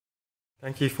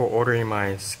Thank you for ordering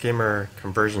my skimmer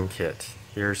conversion kit.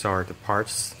 Here's the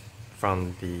parts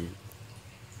from the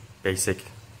basic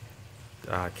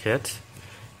kit.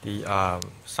 The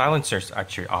silencer is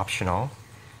actually optional,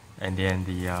 and then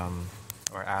the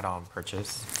or add-on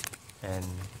purchase. And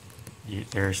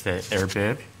there's the air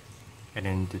bib, and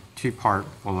then the two-part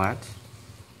wallet,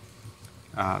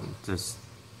 this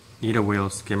needle wheel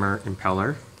skimmer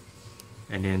impeller,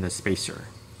 and then the spacer.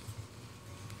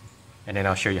 And then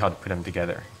I'll show you how to put them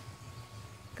together.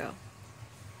 Go.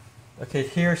 Okay,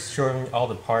 here's showing all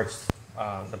the parts.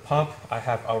 The pump, I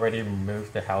have already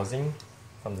removed the housing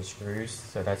from the screws,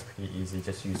 so that's pretty easy.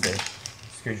 Just use a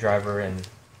screwdriver and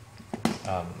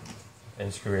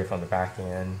screw it from the back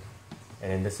end.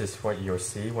 And then this is what you'll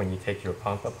see when you take your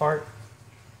pump apart.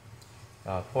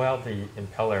 Pull out the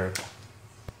impeller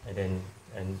and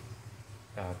then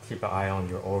keep an eye on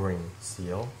your O-ring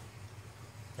seal.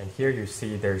 And here you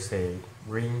see there's a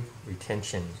ring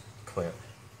retention clip.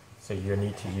 So you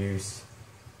need to use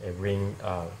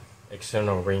a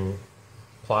external ring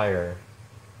plier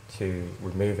to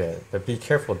remove it. But be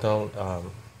careful, don't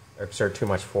exert too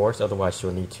much force, otherwise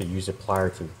you'll need to use a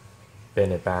plier to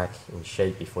bend it back in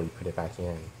shape before you put it back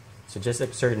in. So just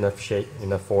exert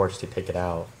enough force to take it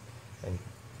out and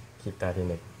keep that in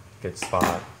a good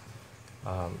spot.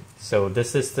 So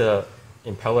this is the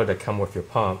impeller that comes with your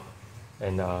pump.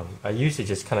 And I usually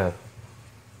just kind of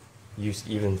use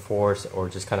even force or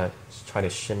just kind of try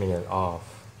to shimmy it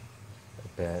off a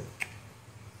bit.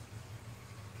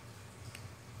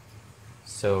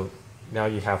 So now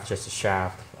you have just a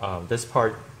shaft. This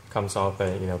part comes off,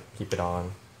 but keep it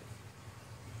on.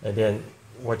 And then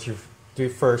what you do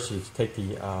first, you take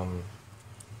the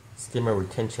skimmer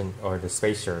retention or the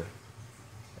spacer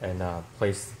and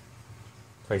place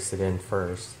it in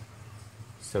first.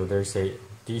 So there's a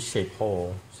D-shaped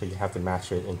hole, so you have to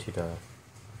match it into the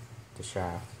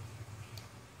shaft.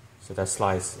 So that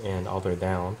slides in all the way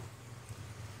down.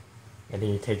 And then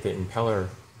you take the impeller,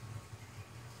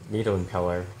 needle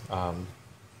impeller.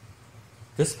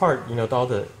 This part, all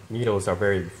the needles are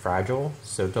very fragile,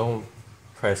 so don't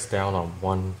press down on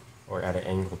one or at an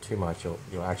angle too much.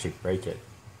 You'll actually break it.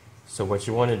 So what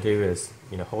you want to do is,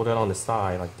 hold it on the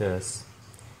side like this,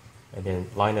 and then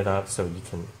line it up so you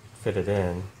can fit it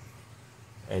in.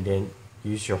 And then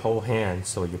use your whole hand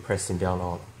so you're pressing down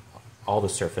on all the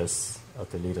surface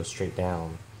of the needle straight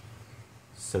down.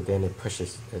 So then it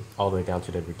pushes it all the way down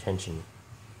to the retention,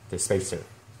 the spacer.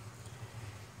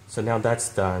 So now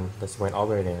that's done, that's went all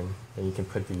the way in, and you can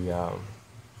put the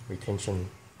retention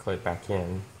clip back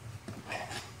in.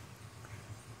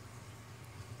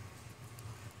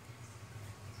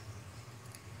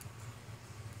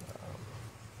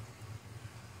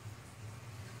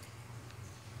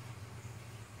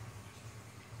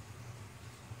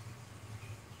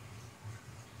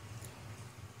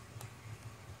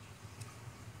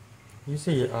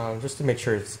 Usually, just to make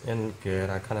sure it's in good,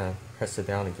 I kind of press it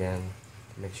down again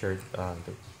to make sure the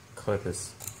clip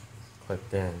is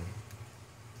clipped in.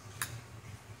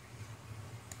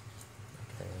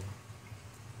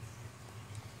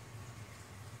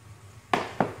 Okay.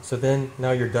 So then,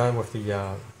 now you're done with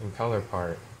the impeller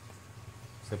part.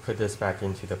 So put this back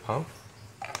into the pump.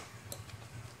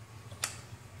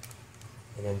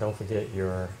 And then don't forget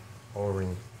your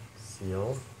O-ring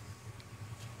seal.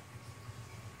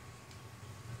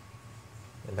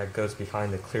 And that goes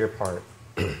behind the clear part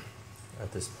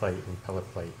of this plate, impeller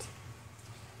plate.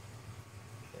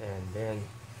 And then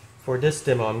for this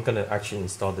demo, I'm going to actually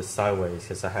install this sideways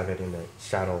because I have it in a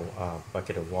shadow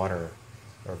bucket of water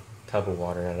or tub of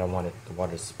water, and I don't want the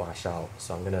water to splash out.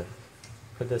 So I'm going to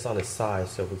put this on the side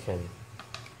so we can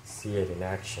see it in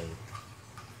action.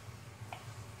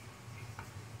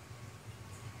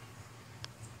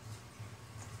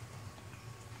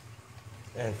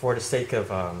 And for the sake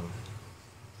of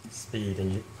speed,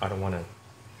 and I don't want to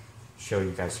show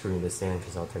you guys screwing this in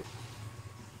because I'll take.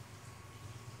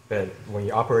 But when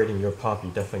you're operating your pump, you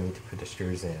definitely need to put the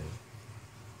screws in.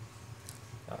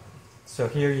 So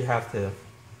here you have the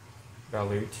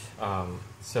volute.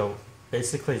 So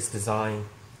basically, it's designed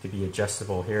to be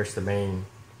adjustable. Here's the main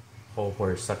hole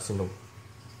where it sucks in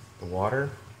the water,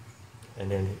 and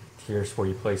then here's where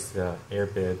you place the air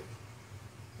bib,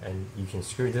 and you can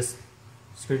screw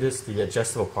the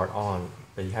adjustable part on,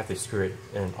 but you have to screw it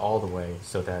in all the way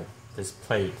so that this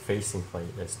facing plate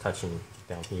is touching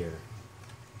down here.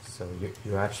 So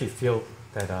you actually feel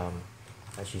that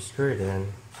as you screw it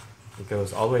in, it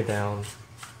goes all the way down,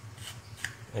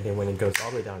 and then when it goes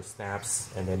all the way down, it snaps,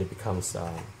 and then it becomes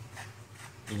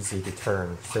easy to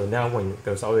turn. So now when it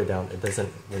goes all the way down,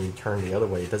 when you turn the other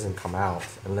way, it doesn't come out,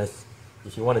 unless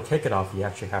if you want to take it off, you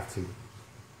actually have to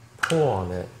pull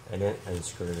on it and then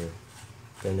unscrew,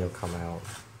 then they'll come out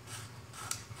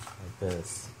like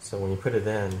this. So when you put it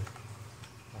in,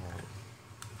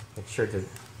 make sure that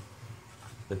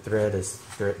the thread is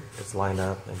lined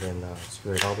up, and then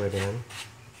screw it all the way in.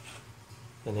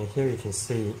 And then here you can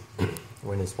see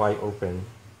when it's wide open,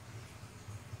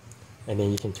 and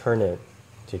then you can turn it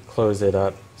to close it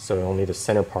up so only the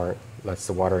center part lets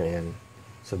the water in.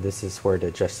 So this is where the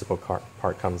adjustable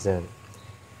part comes in.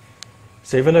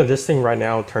 So even though this thing right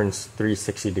now turns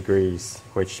 360 degrees,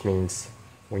 which means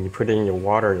when you put it in your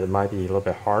water, it might be a little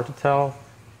bit hard to tell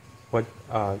what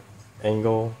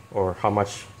angle or how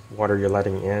much water you're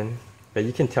letting in, but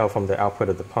you can tell from the output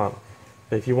of the pump.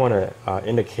 But if you want an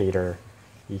indicator,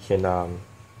 you can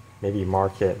maybe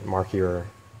mark your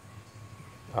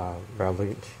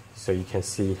volute so you can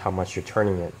see how much you're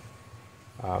turning it.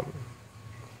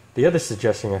 The other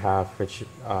suggestion I have, which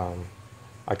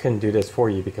I couldn't do this for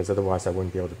you because otherwise I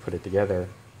wouldn't be able to put it together,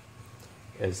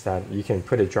 is that you can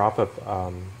put a drop of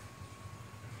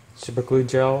super glue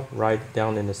gel right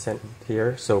down in the center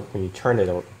here, so when you turn it,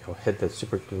 it'll hit the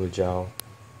super glue gel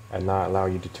and not allow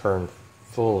you to turn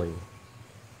fully.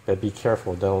 But be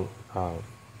careful, don't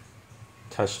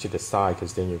touch to the side,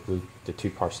 because then you glue the two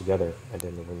parts together and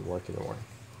then it wouldn't work anymore.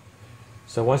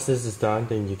 So once this is done,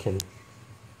 then you can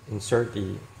insert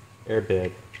the air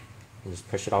bib and just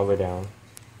push it all the way down.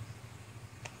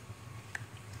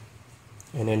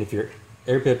 And then if your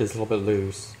air bib is a little bit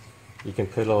loose, you can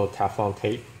put a little Teflon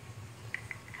tape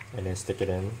and then stick it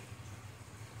in.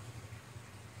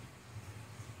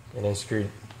 And then screw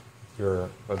your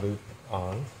loop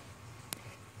on.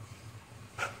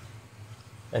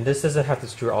 And this doesn't have to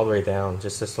screw all the way down,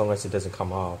 just as long as it doesn't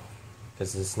come off,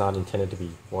 because it's not intended to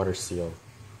be water sealed.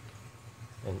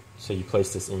 And so you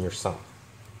place this in your sump.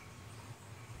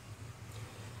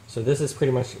 So this is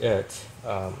pretty much it.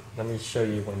 Let me show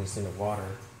you when it's in the water.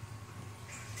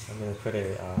 I'm going to put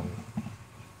a.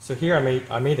 So here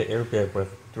I made an air bib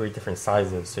with 3 different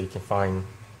sizes, so you can find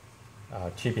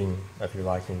tubing of your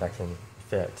liking that can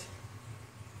fit.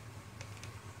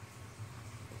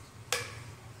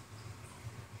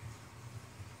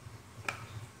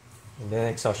 And then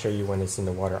next I'll show you when it's in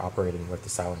the water operating with the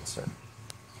silencer.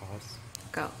 Pause.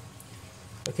 Go.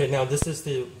 Okay, now this is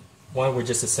the one we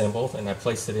just assembled, and I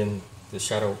placed it in the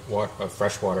shadow of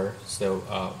fresh water. So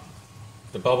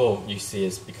the bubble you see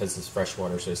is because it's fresh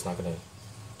water, so it's not going to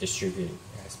distribute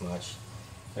as much.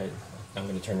 But I'm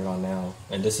going to turn it on now.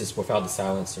 And this is without the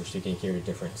silencer, so you can hear the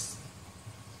difference.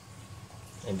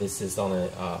 And this is on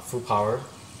a full power.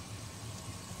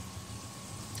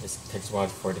 It takes a while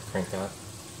for it to crank up.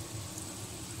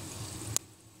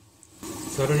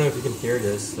 So I don't know if you can hear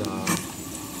this. You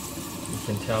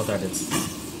can tell that it's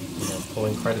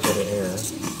pulling quite a bit of air.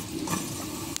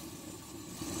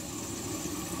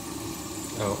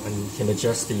 Oh, and you can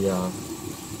adjust the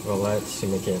roulette to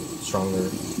make it stronger.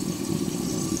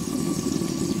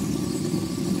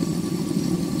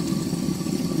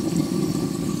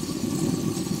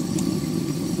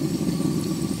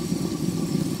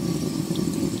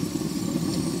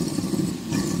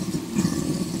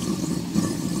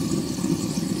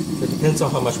 It depends on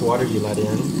how much water you let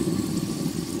in.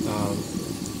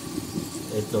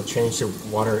 It'll change the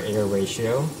water-air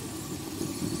ratio.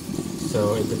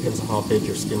 So it depends on how big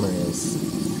your skimmer is.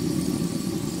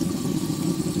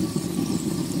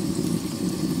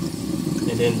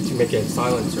 And then to make it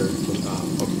silencer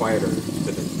or quieter,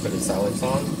 put a silence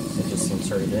on and just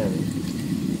insert it in.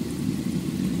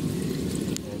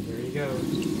 And there you go.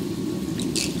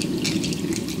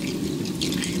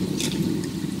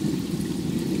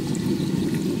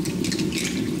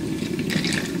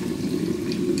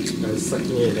 I was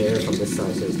sucking in air from this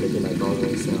side, so it's making my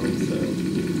gargling sound. So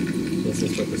this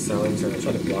is with the silencer. I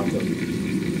try to block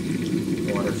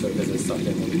the water so it doesn't suck in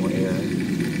any more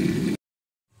air.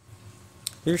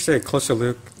 Here's a closer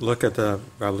look at the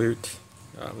volute.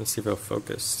 Let's see if it'll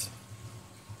focus.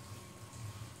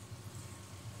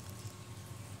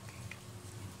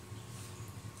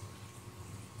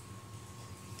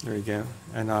 There you go.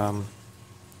 And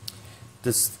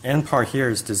this end part here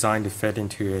is designed to fit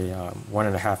into a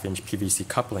 1.5-inch PVC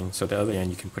coupling, so the other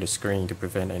end you can put a screen to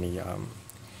prevent any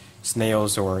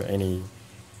snails or any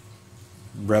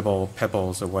rebel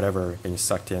pebbles or whatever being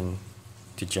sucked in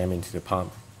to jam into the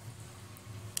pump.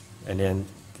 And then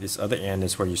this other end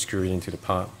is where you screw it into the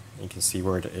pump. You can see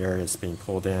where the air is being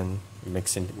pulled in,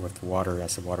 mixing with the water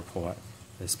as the water pull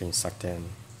is being sucked in.